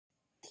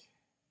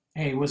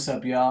Hey, what's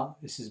up, y'all?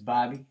 This is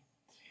Bobby.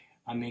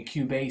 I'm in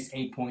Cubase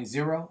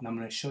 8.0, and I'm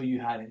going to show you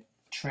how to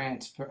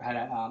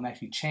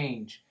actually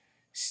change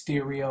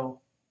stereo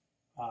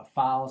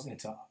files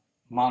into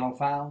mono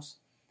files.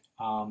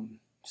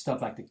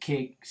 Stuff like the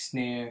kick,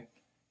 snare,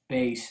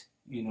 bass,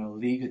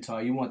 lead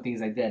guitar. You want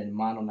things like that in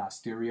mono, not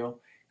stereo,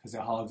 because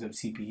it hogs up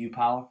CPU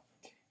power.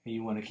 And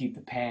you want to keep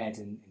the pads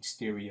in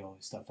stereo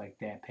and stuff like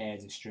that,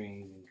 pads and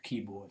strings and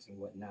keyboards and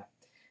whatnot.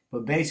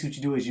 But basically what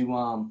you do is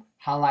you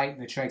highlight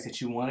the tracks that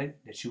you want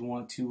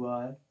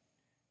to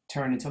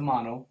turn into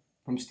mono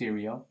from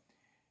stereo.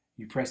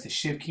 You press the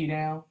shift key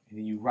down and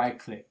then you right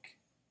click.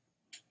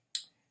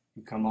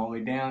 You come all the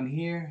way down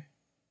here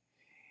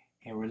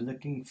and we're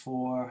looking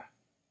for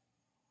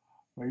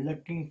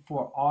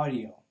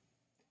audio.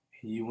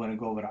 And you want to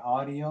go over to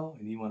audio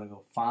and you want to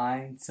go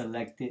find,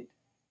 select it,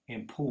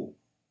 and pull.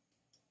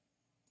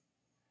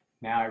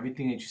 Now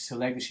everything that you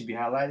selected should be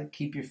highlighted.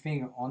 Keep your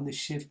finger on the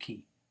shift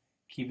key.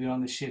 Keep it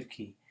on the shift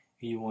key,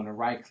 and you want to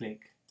right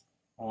click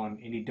on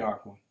any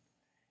dark one.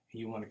 And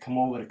you want to come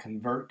over to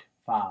convert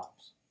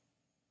files.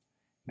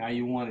 Now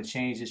you want to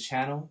change this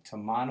channel to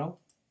mono,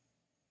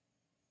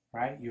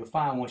 right? You'll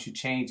find once you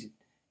change it,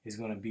 it's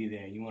going to be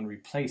there. You want to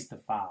replace the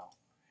file.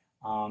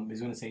 It's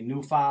going to say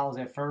new files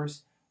at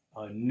first,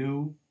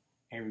 new,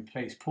 and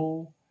replace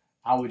pull.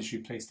 I would just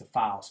replace the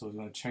file, so it's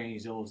going to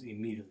change those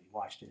immediately.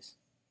 Watch this.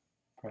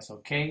 Press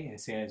OK, and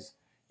it says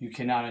you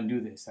cannot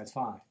undo this. That's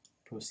fine.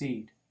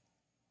 Proceed.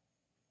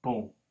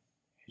 Boom.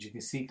 As you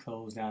can see,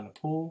 close down the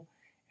pull,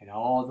 and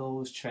all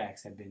those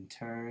tracks have been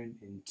turned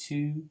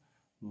into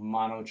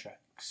mono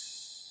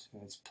tracks.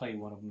 Let's play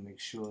one of them to make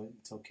sure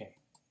it's okay.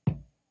 Yep,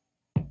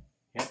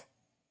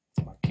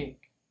 it's my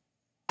kick.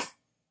 I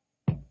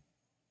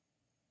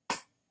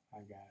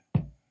got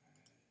it.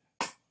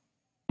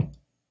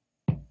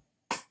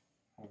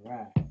 All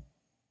right.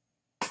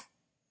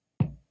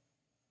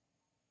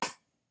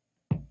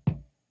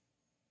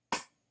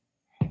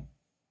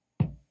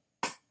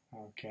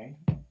 Okay,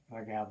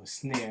 I can have a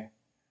snare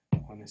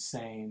on the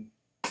same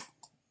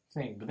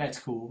thing, but that's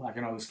cool. I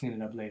can always clean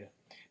it up later.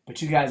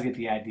 But you guys get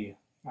the idea.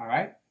 All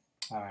right?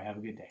 All right, have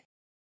a good day.